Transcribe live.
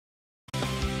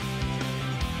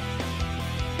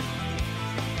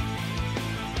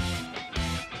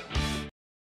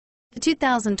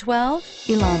2012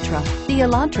 Elantra. The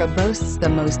Elantra boasts the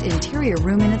most interior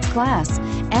room in its class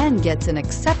and gets an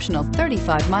exceptional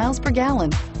 35 miles per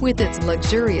gallon. With its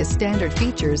luxurious standard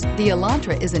features, the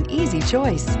Elantra is an easy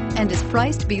choice and is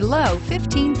priced below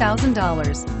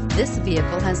 $15,000. This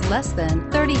vehicle has less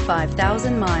than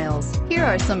 35,000 miles. Here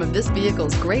are some of this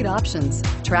vehicle's great options: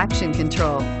 traction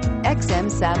control,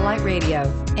 XM satellite radio,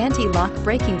 anti-lock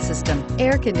braking system,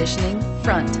 air conditioning,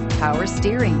 front, power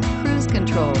steering, cruise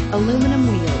control, aluminum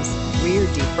wheels, rear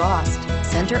defrost,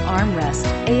 center armrest,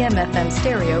 AM/FM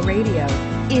stereo radio.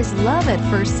 Is love at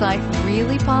first sight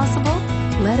really possible?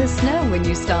 Let us know when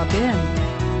you stop in.